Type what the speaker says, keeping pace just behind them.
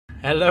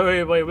Hello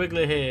everybody,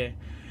 Wiggler here,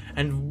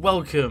 and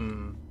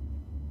welcome.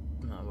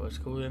 What's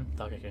it called then?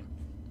 Dark Echo.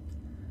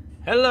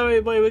 Hello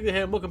everybody, Wiggler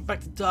here, and welcome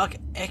back to Dark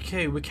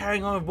Echo. We're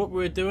carrying on with what we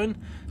were doing.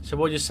 So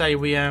what do you say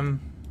we Oh,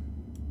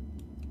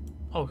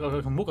 I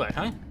can walk like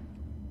that, huh?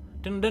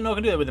 Didn't know I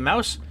could do that with the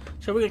mouse.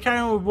 So we're gonna carry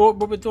on with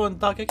what we're doing,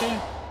 Dark Echo.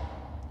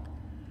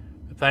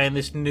 We're playing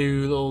this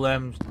new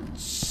little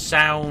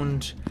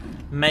sound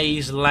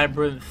maze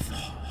labyrinth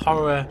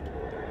horror.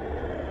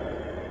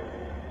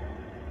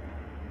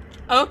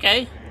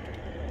 Okay.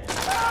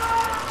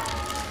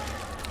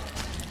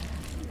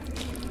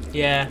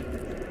 Yeah.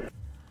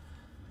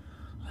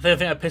 I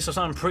think I pissed off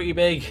something pretty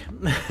big.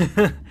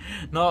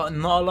 not a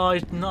lie,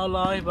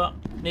 but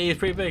it is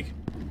pretty big.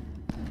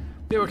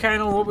 Yeah, we're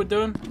carrying on what we're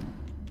doing.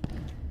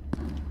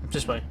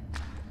 This way.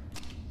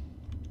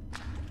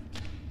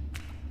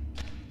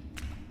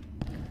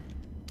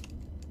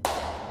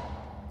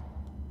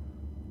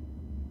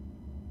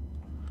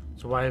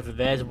 There's a way over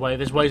there,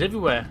 there's ways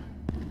everywhere.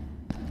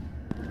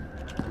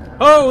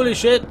 Holy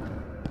shit!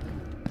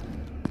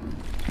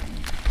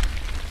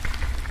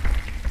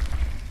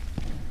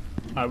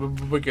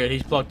 Alright, we're good.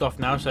 He's blocked off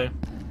now, so...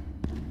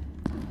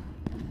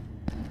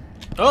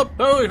 Oh!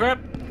 Holy crap!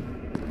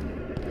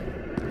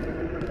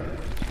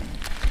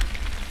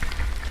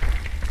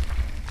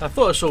 I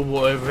thought I saw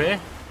water over here.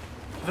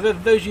 For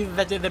those of you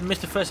that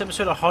missed the first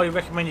episode, I highly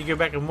recommend you go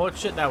back and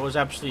watch it. That was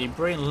absolutely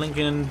brilliant. Link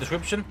in the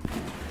description.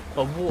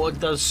 But water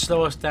does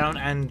slow us down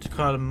and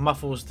kind of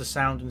muffles the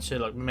sound into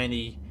like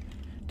many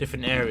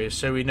different areas,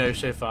 so we know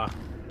so far.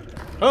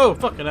 Oh,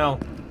 fucking hell.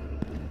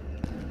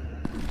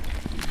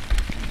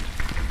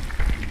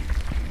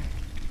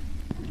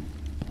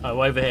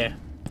 Oh, over here.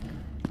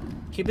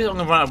 Keep this. I'm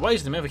gonna run out of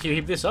ways in a minute if I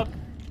keep this up.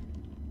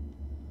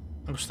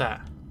 What's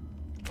that?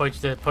 Probably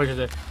just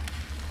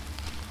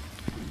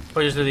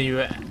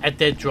a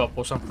dead drop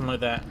or something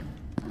like that.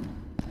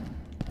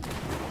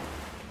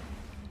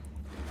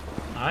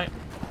 Alright.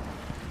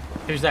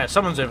 Who's that?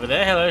 Someone's over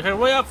there. Hello,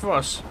 wait up for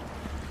us.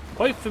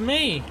 Wait for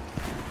me.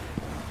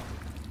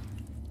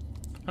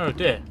 Oh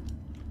dear.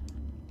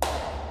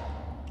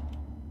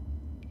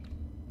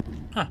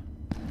 Huh.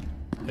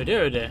 Oh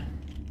dear, oh dear.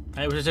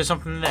 Hey, was there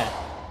something in there?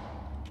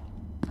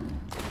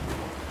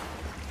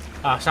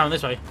 Ah, someone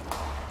this way.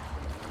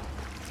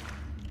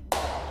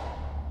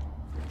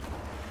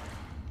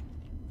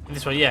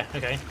 This way, yeah,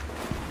 okay.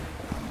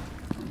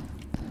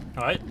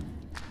 Alright.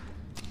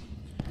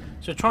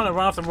 So trying to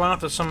run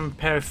after some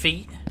pair of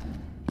feet.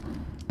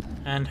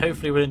 And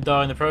hopefully we didn't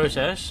die in the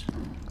process.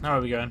 Now where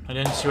are we going? I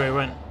didn't see where he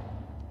went.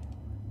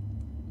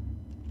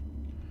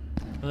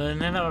 Well, then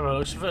that way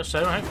looks first,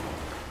 so right.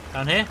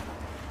 Down here.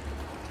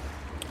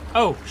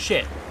 Oh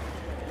shit.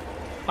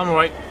 I'm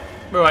alright.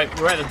 We're right,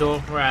 we're at the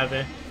door, we're out of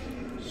here.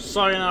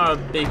 Sayonara,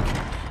 big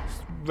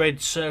red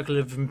circle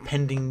of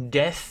impending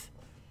death.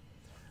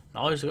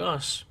 Nice, look at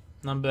us.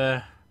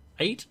 Number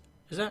 8?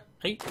 Is that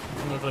 8?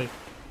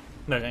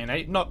 No, it ain't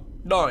 8. Not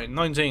 9.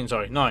 19,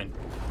 sorry, 9.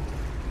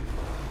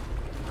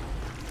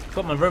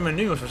 Got my Roman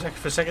numerals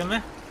for a second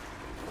there.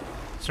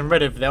 Some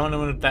red over there. I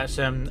wonder if that's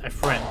a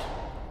friend.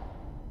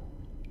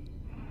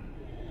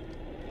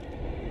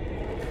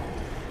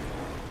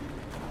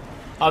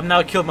 I've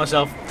now killed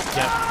myself.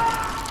 Yep.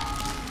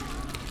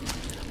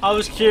 I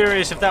was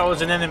curious if that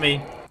was an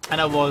enemy, and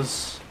it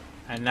was,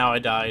 and now I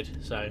died.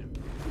 So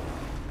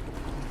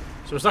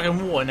we're stuck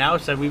in water now.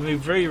 So we move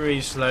very,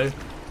 very slow.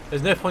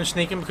 There's no point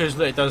sneaking because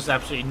look, it does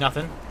absolutely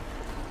nothing.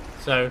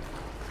 So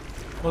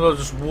we'll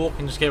just walk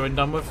and just get it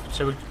done with.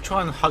 So we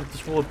try and hug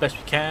this wall best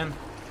we can.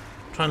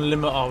 Try and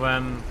limit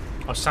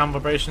our sound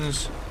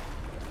vibrations,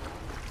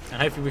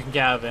 and hopefully we can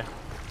get out of here.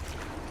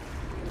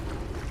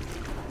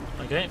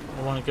 Okay,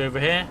 I want to go over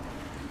here.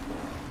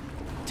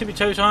 Tippy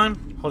toe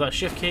time. Hold that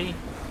shift key.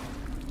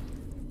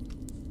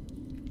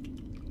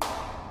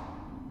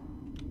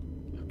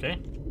 Okay.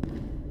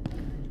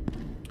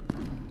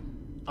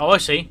 Oh, I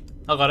see.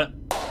 I got it.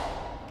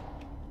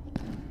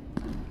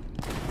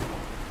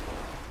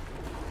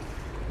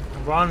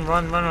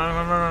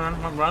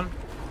 Run.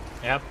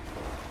 Yep.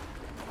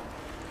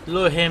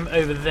 Lure him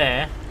over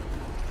there.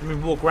 Let me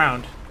walk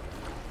round.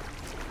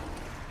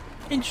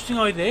 Interesting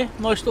idea.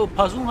 Nice little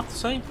puzzle, I have to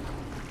say.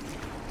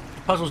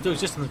 Puzzles do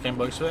exist in this game,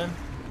 by the way.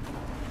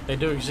 They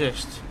do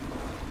exist.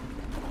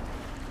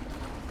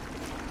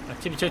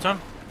 Tippy toe time.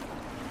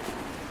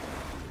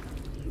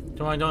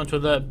 Don't mind going to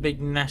the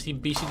big nasty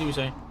beastie, do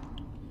say.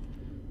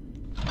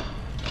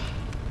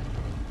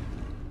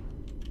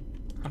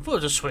 I thought it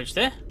was a switch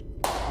there.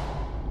 I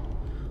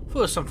thought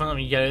there was something on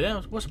yellow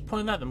there. What's the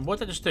point of that then? What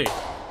did that just do?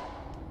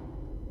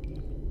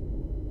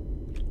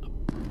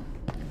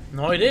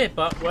 No idea,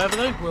 but whatever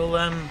though,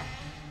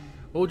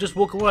 we'll just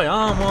walk away.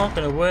 I'm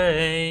walking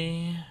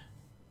away.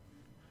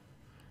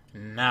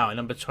 Now,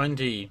 number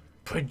 20.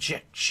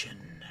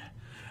 Projection.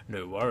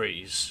 No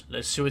worries.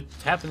 Let's see what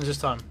happens this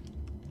time.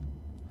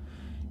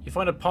 You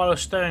find a pile of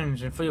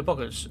stones and fill your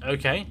pockets.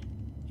 Okay.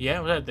 Yeah,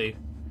 what does that do?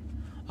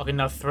 I can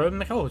now throw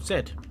them. Oh, it's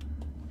dead.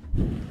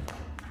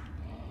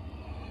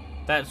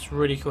 That's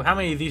really cool. How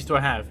many of these do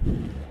I have?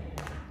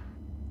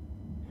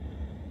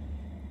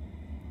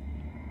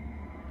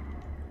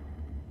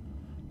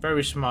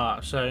 Very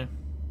smart, so...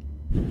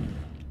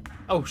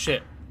 Oh,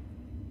 shit.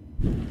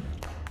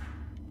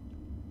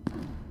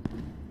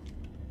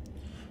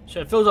 So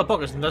it fills our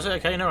pockets and does it?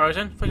 Okay, no worries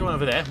then. Put one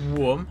over there.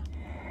 Warm.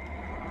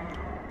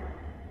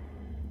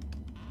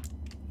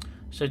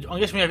 So I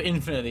guess we have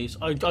infinite of these.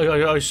 I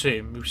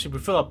assume. We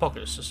fill our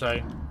pockets, so...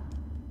 I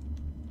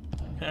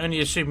can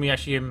only assume we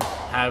actually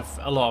have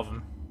a lot of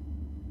them.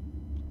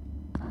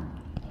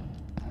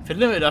 If it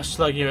limited us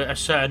to like a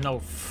certain... Oh,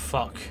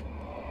 fuck.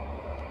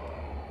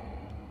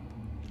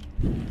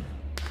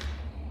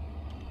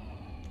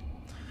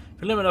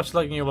 If it limited us to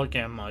like,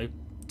 like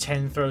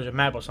 10 throws of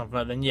map or something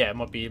like that, then yeah, it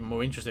might be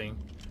more interesting.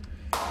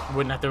 We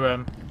wouldn't have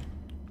to...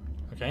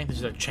 Okay, this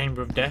is a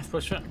chamber of death.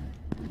 What's it?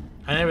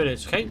 And there it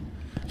is, okay?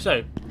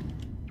 So...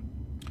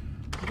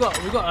 We've got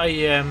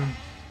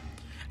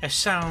a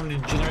sound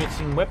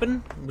generating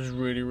weapon. It was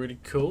really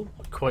cool.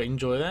 I quite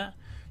enjoy that.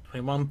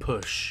 21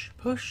 push.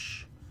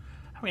 Push?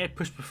 Have we had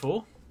push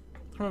before? I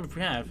don't remember if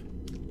we have.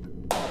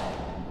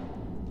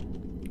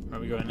 Where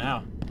are we going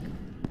now?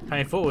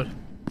 Paying forward.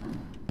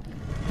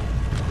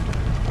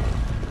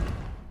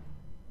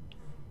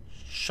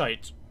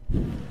 Shite.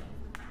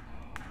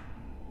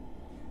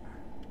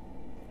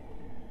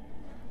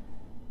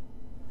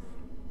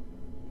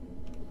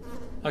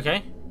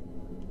 Okay.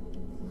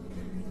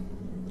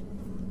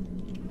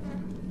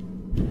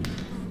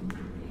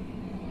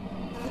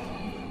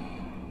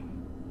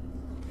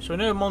 So we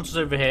know monsters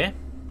over here.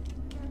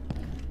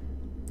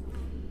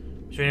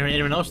 Is there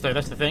anyone else though?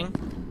 That's the thing.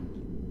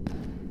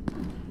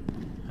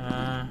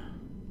 I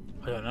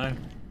don't know.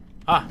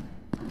 Ah!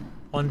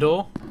 One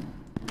door.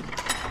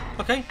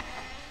 Okay.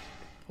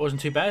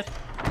 Wasn't too bad.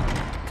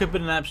 Could have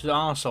been an absolute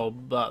arsehole,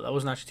 but that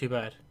wasn't actually too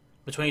bad.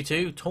 But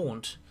 22,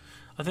 taunt.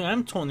 I think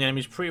I'm taunting the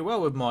enemies pretty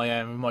well with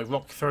my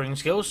rock throwing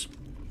skills.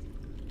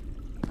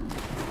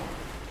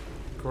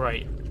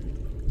 Great.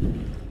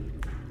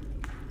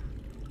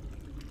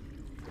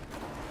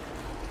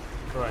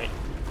 Great.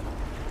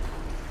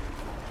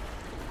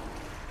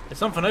 There's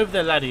something over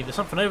there, laddie. There's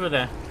something over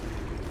there.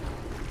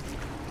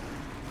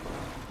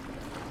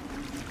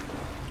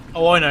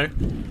 Oh, I know.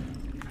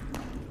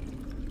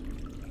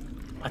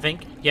 I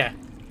think. Yeah.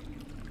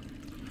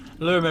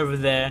 Lure him over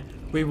there.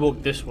 We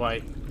walk this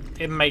way.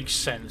 It makes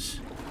sense.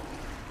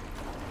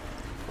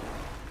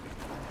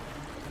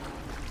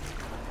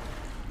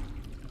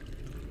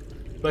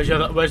 Where's the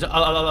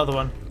other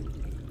one?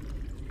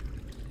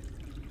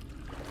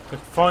 We're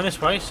flying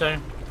this way, so...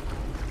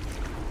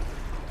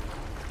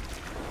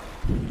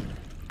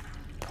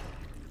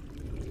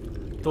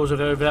 Doors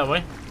over that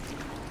way.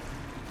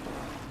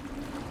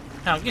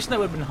 Now, I'm guessing that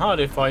would have been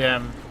harder if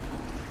I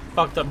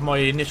fucked up my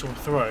initial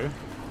throw.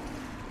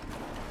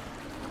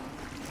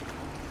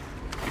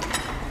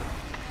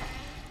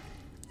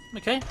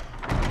 Okay,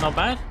 not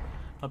bad.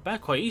 Not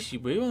bad, quite easy,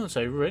 we won't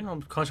say, really.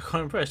 I'm quite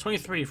impressed.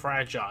 23,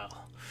 fragile.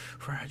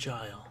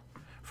 Fragile.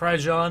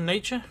 Fragile in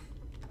nature?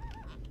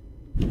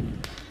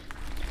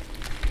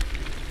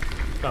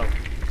 Go.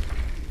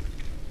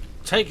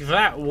 Take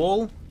that,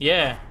 wall.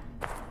 Yeah.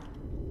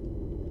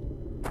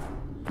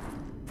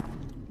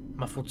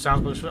 Muffled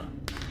sound box.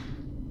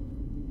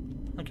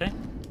 Okay.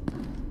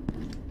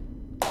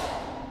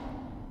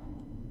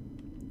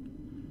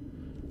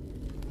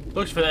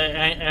 Looks for it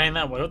ain't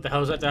that way. What the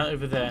hell is that down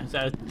over there? Is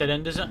that a dead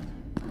end, is it?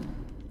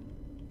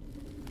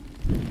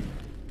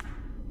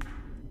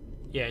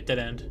 Yeah, dead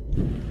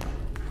end.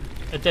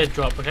 A dead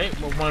drop, okay.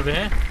 One over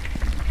here.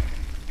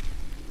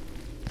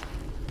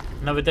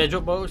 Another dead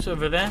drop box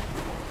over there.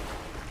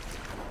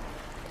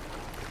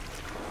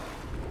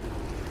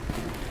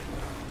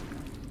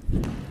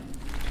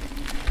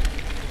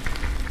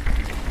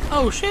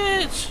 Oh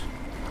shit!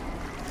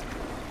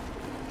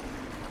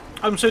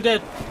 I'm so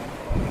dead.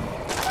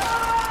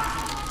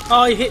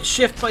 Oh, he hit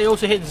shift, but he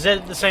also hit Z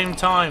at the same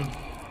time.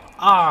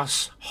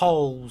 Arse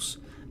holes.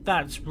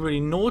 That's really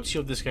naughty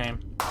of this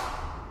game.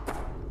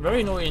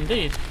 Very naughty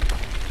indeed.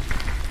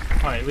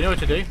 Alright, we know what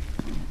to do.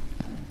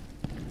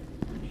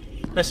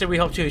 Let's say we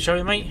hop to each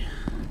other, mate.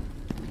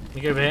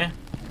 You go over here.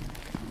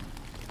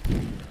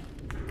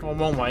 Oh,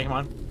 one way, come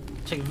on.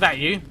 Take that,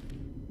 you.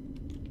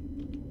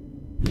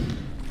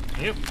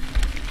 Yep.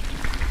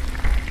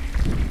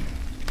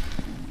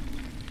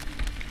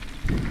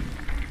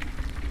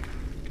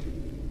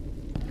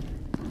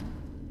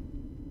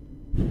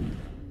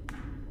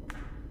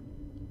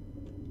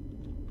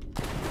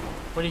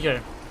 Where'd he go?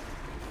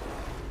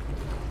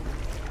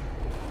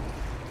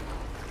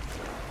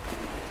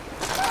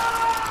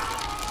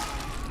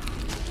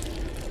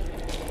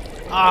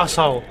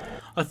 Arsehole!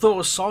 I thought it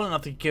was silent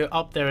enough to get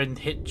up there and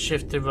hit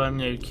shift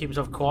to keep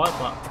himself quiet,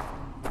 but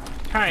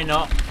apparently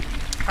not.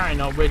 Apparently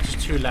not. We're just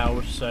too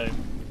loud, so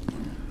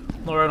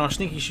not wearing our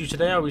sneaky shoes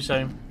today, are we?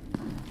 So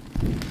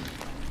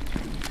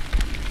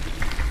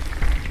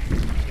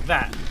like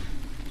that.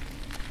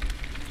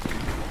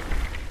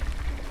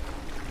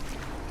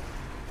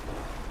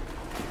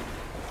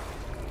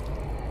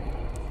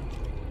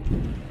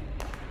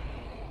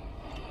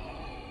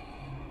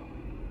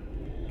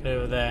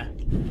 Over there.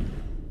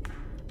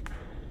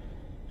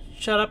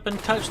 Shut up and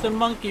touch the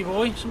monkey,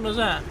 boy. Simple as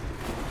that.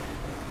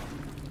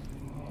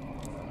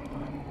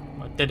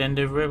 Dead end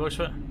over here, what's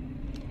that?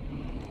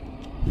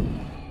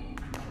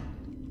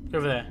 Go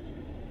over there.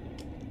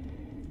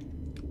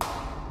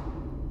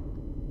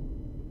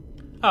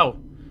 Oh.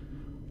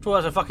 I thought that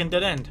was a fucking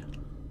dead end.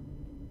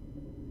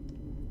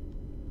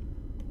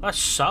 That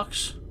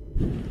sucks.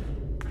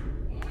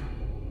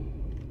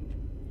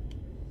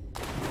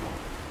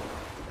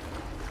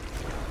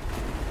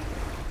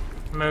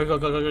 Maybe gotta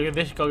go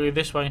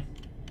this way.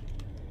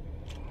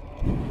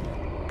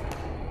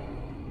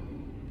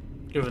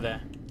 Go over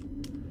there.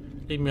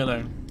 Leave me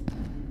alone.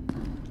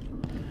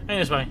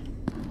 And this way.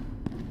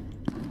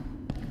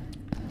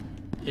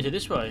 Is it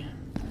this way?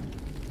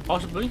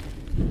 Possibly.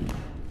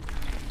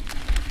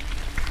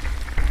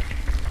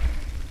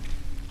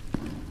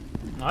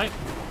 Right.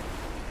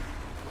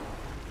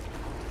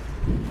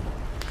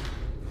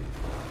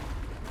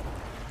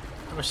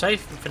 We're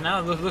safe for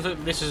now. Look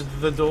at this is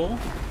the door.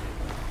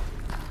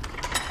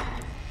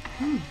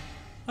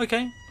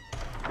 Okay.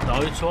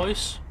 Died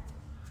twice.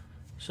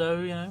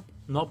 So, you know,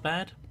 not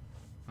bad.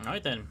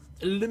 Alright then.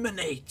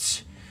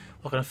 Eliminate!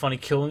 What kind of funny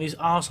kill on these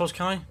arseholes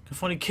can I? Can I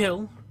funny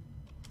kill?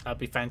 That'd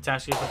be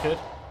fantastic if I could.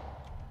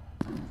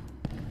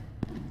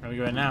 Where are we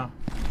going now?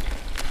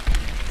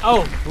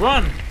 Oh!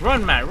 Run!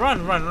 Run, Matt!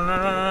 Run! Run! Run! Run!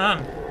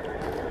 Run!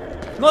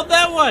 Run! Not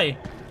that way!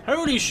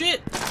 Holy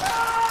shit!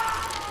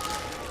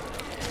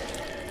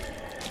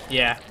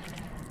 Yeah.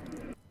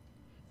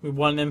 We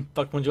won them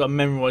fucking ones you got to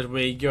memorise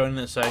where you're going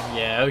and so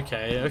yeah,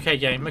 okay. Okay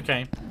game,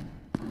 okay.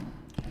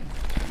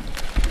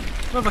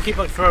 What if I keep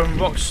like throwing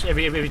rocks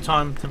every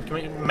time to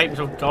make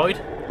myself guide?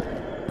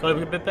 Guide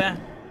a bit better?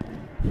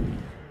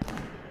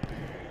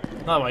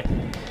 Another way.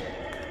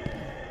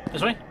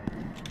 This way?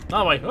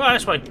 Another way. Oh,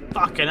 this way.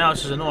 Fucking hell,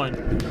 this is annoying.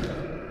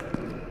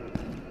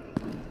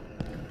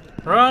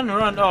 Run,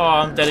 run. Oh,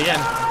 I'm dead again.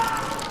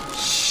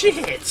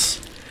 Shit!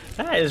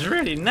 That is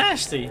really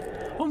nasty.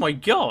 Oh my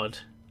god.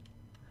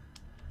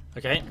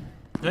 Okay.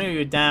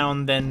 Maybe go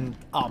down, then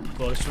up,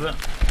 boys.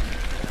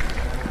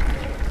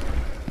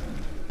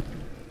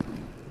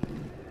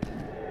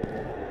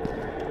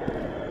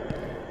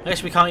 I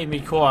guess we can't even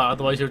be quiet,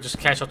 otherwise he'll just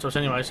catch up to us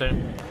anyway, so...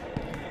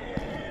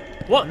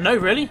 What? No,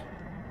 really?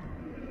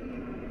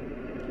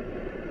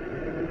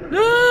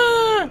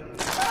 Ah!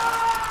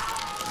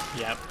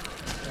 Yep.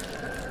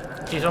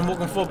 Jeez, I'm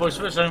walking forward,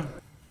 boys, so...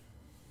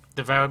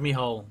 Devoured me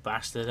whole,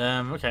 bastard.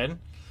 Okay.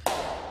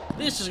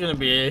 This is going to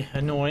be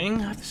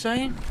annoying, I have to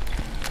say.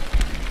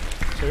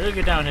 So we're going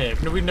to go down here.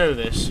 We know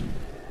this.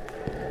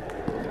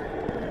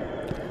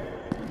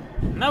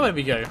 Now where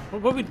we go?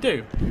 What do we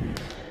do?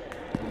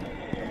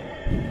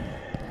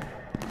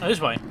 Oh, this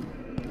way.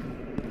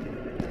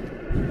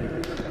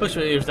 Which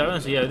way is that one?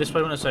 So yeah, this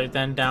way I want to say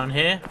then down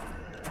here.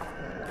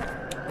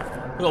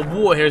 We've got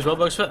water here as well,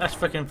 but that's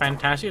freaking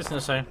fantastic, isn't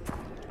it? So,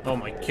 oh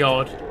my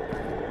god.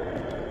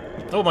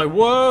 Oh my,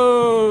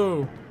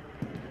 whoa!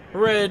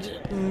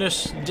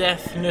 Redness,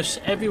 deathness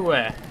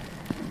everywhere.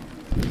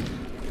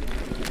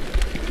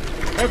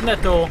 Open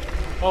that door.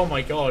 Oh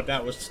my god,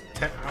 that was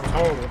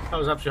horrible. That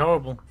was absolutely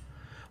horrible.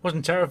 It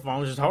wasn't terrifying,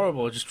 it was just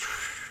horrible. Just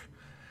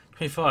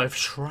 25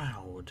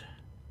 shroud.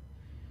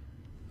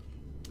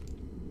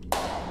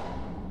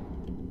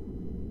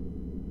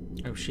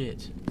 Oh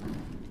shit.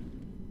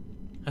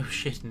 Oh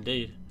shit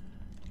indeed.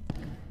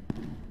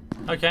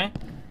 Okay.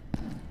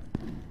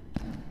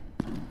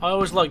 I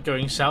always like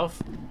going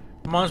south.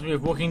 Reminds me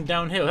of walking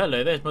downhill.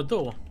 Hello, there's my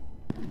door.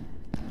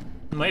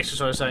 My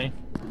exercise saying.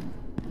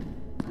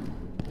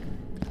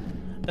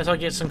 Unless I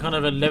get some kind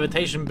of a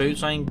levitation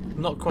boots, I ain't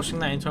not crossing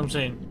that anytime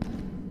soon.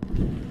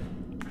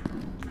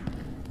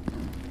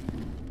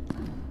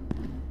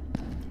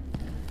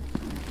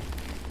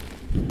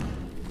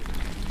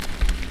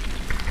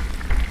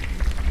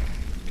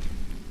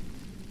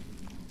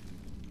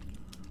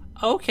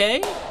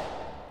 Okay.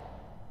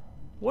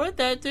 What did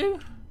that do?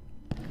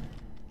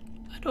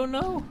 I don't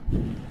know.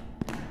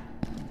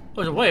 Oh,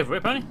 there's a way over it,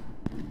 apparently.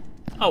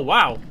 Oh,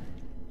 wow.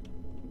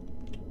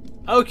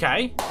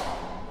 Okay.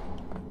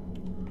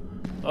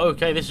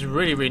 Okay, this is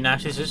really, really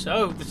nasty. This is...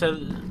 Oh, this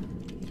is...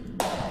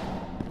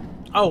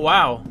 Oh,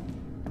 wow.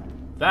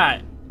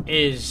 That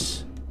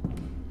is...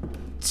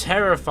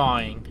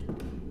 terrifying.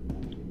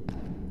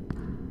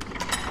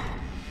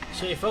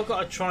 So if I've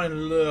got to try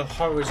and lure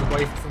horrors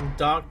away from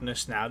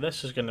darkness now,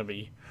 this is going to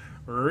be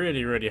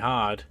really, really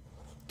hard.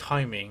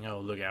 Timing. Oh,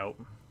 look out.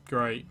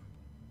 Great.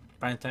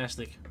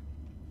 Fantastic.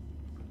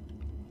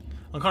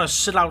 I'm kind of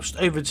slouched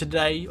over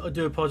today. I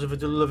do apologize if I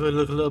do look a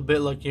little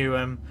bit like you,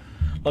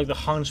 like the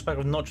Hunchback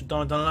of Notre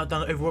Dame.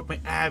 Done overworked my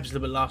abs a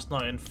little bit last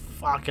night, and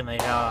fucking they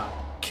are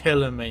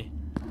killing me.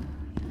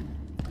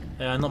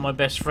 Not my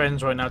best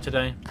friends right now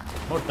today.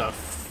 What the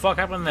fuck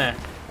happened there?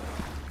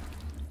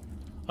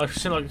 I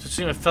seem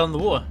I fell in the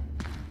water.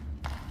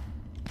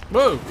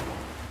 Whoa!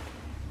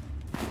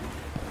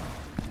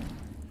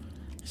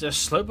 Is there a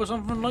slope or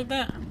something like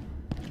that?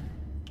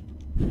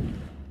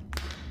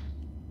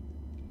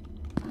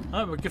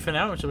 Oh, we're good for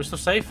now, so we're still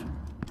safe.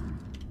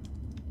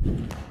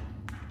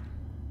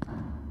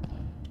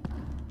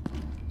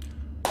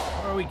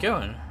 Where are we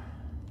going?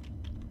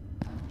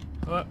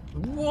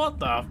 What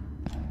the?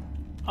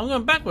 I'm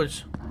going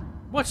backwards.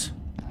 What?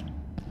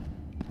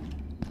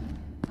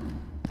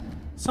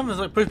 Something's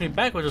like pushing me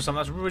backwards or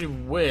something. That's really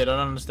weird. I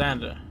don't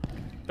understand it.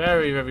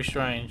 Very, very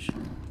strange.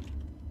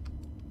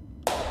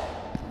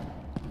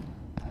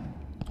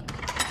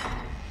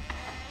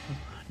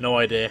 No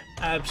idea.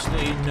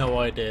 Absolutely no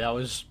idea. That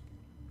was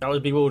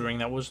bewildering.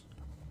 That was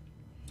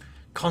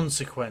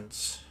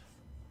consequence.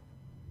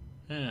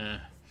 Yeah.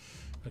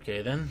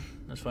 Okay then.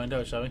 Let's find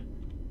out, shall we?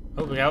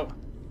 Oh, look out.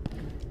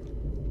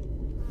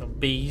 The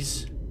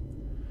bees.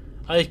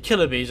 Are they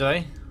killer bees, are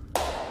they?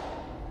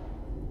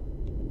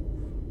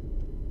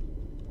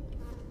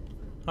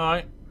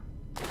 Alright.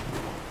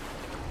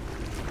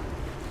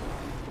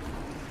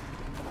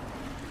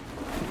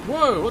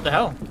 Whoa, what the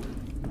hell?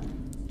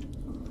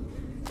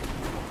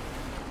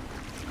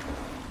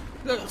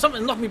 Look,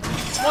 something knocked me.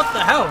 What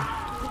the hell?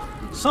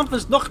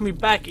 Something's knocked me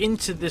back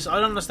into this. I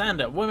don't understand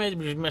it. What made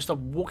me messed up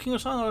walking or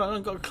something? I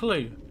don't got a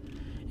clue.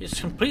 It's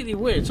completely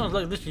weird. Sounds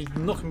like literally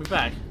knocking me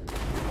back.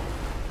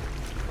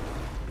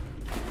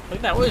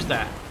 Like that. What is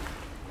that?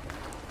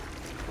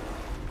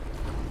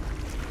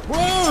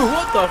 Whoa!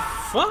 What the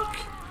fuck?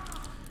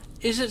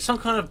 Is it some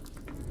kind of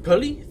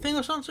pulley thing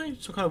or something?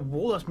 Some kind of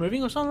wall that's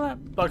moving or something like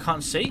that? But I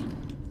can't see.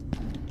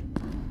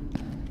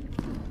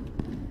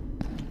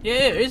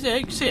 Yeah, is it?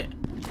 You can see it.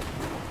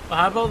 Well,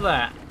 how about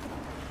that?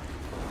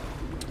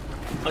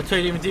 I tell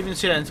you, didn't even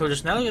see that until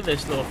just now. Look at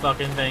this little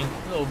fucking thing.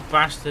 Little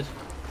bastard.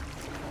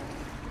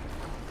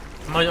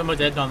 Am I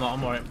dead? No, I'm not.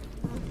 I'm alright.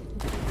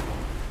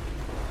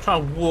 Try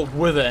and walk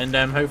with it and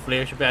hopefully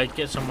I should be able to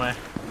get somewhere.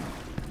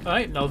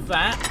 Alright, now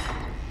that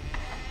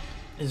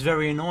is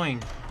very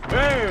annoying.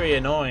 Very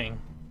annoying.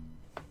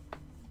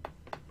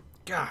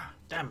 God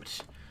damn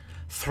it.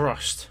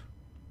 Thrust.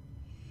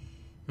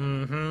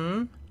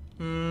 Better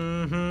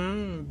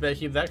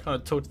keep that kind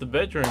of talk to the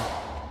bedroom.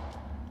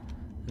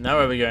 Now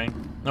where are we going?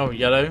 Oh,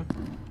 yellow.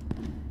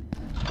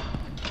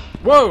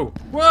 Whoa!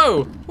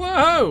 Whoa!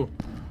 Whoa!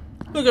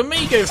 Look at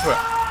me go for it!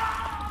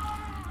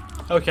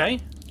 Okay.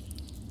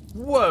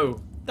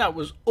 Whoa! That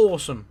was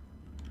awesome.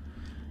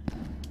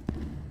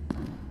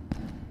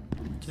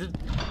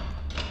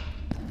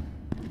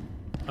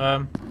 So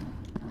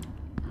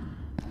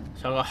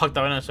I got hugged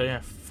that one, so yeah,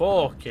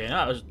 fucking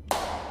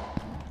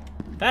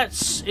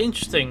that's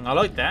interesting. I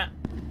like that.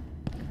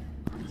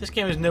 This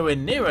game is nowhere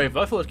near over.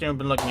 I thought this game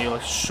would have been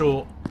like a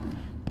short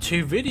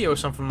 2 video or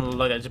something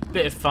like that. It's a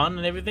bit of fun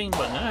and everything,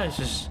 but no, it's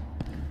just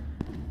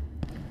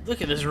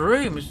look at this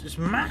room. It's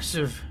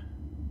massive.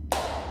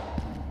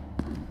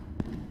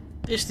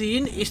 It's the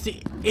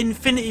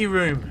infinity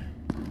room.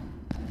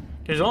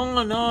 Goes on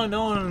and on and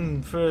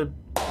on for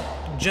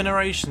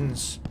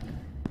generations.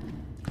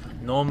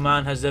 No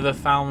man has ever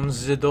found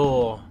the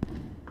door.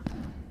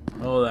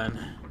 Oh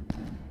then.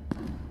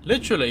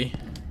 Literally.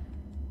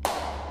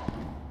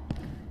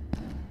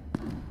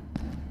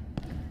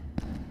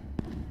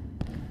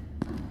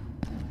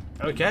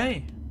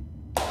 Okay.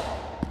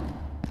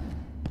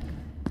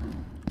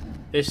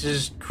 This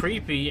is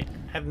creepy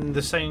and at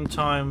the same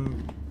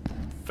time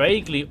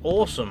vaguely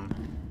awesome.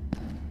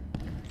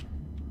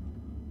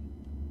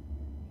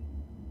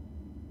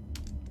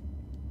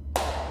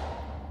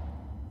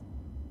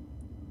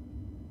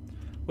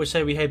 We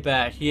say we head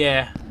back.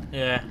 Yeah,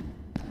 yeah.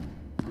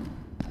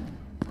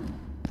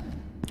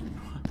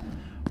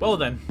 Well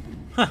then.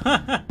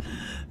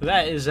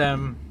 That is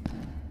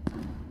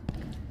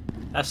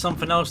that's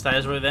something else that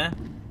is right there.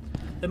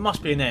 There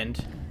must be an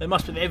end. There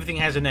must be. Everything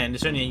has an end.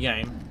 It's only a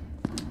game.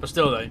 But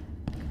still though.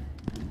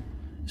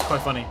 It's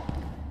quite funny.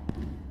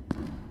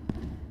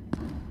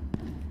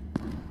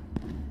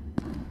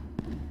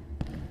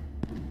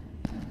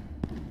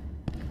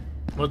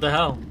 What the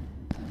hell?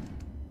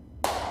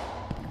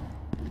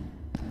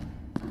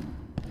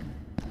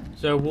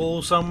 Is there a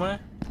wall somewhere?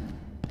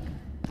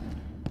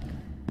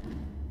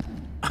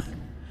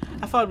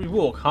 How far did we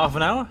walk? Half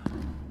an hour?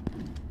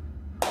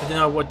 I didn't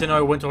know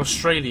I went to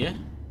Australia.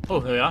 Oh,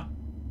 there we are.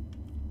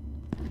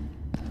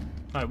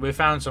 Right, we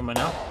found somewhere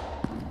now.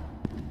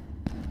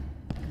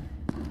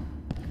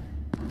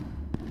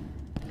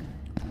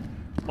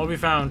 What have we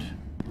found?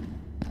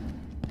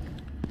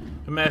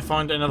 We may have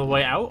found another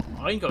way out.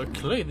 I ain't got a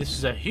clue. This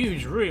is a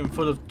huge room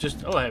full of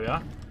just... Oh, there we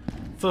are.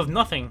 Full of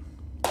nothing.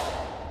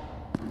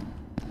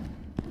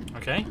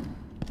 Okay.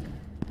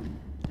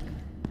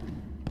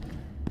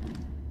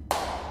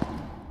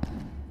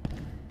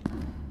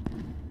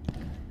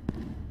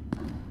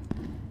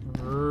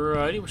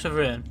 Righty, what's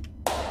over here?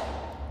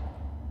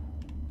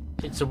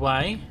 It's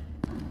away.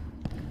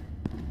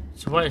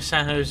 It's away to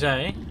San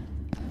Jose.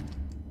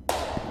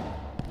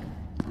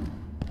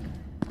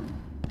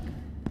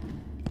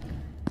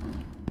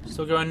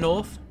 Still going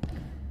north.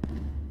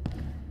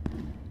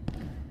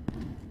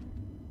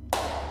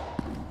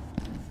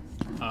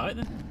 Alright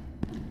then.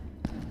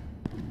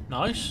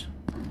 Nice.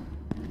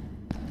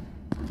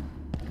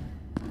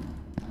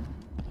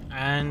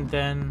 And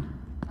then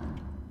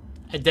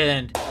a dead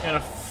end. You had a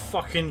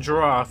fucking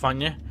giraffe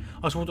on you. I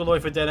just walked all the way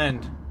for a dead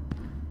end.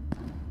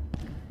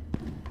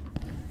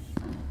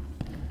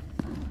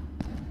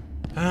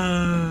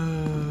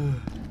 I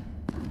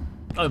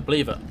don't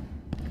believe it.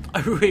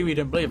 I really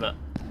don't believe it.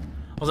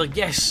 I was like,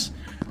 yes,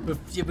 we're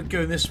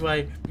going this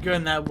way, we're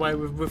going that way,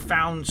 we've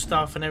found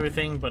stuff and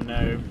everything, but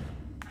no.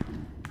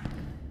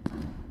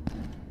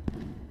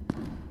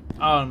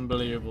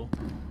 Unbelievable.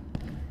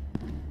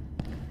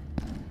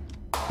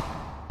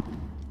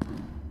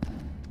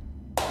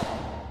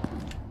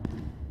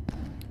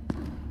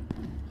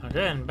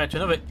 Okay, and back to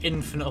another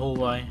infinite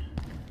hallway.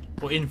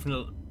 Or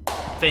infinite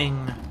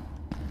thing.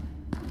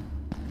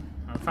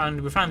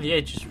 We found the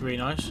edge, it's really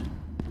nice.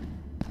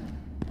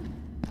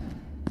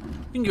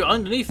 You can go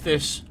underneath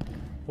this.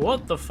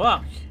 What the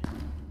fuck?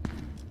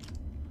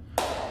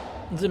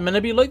 Is it meant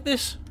to be like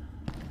this?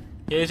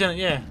 Yeah, isn't it?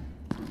 Yeah.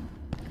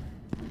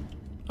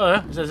 Oh,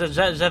 yeah. Is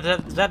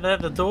that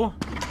the door?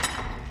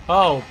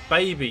 Oh,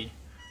 baby.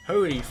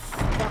 Holy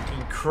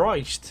fucking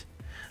Christ.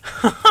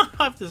 I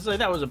have to say,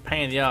 that was a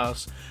pain in the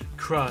ass.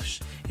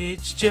 Crush.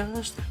 It's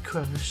just a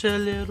crush, a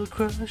little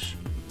crush.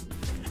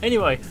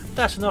 Anyway,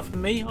 that's enough for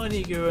me. I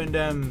need to go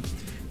and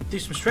do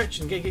some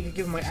stretching,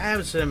 give my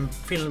abs feeling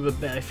a little bit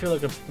better. I feel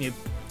like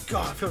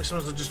God, I feel like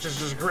someone's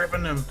just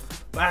gripping them.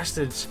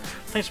 Bastards.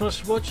 Thanks so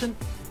much for watching.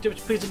 Do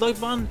please the like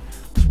button.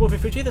 Support me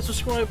for the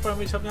subscribe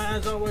button.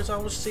 As always, I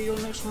will see you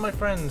next one, my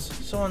friends.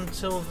 So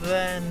until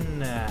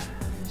then,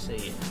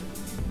 see ya.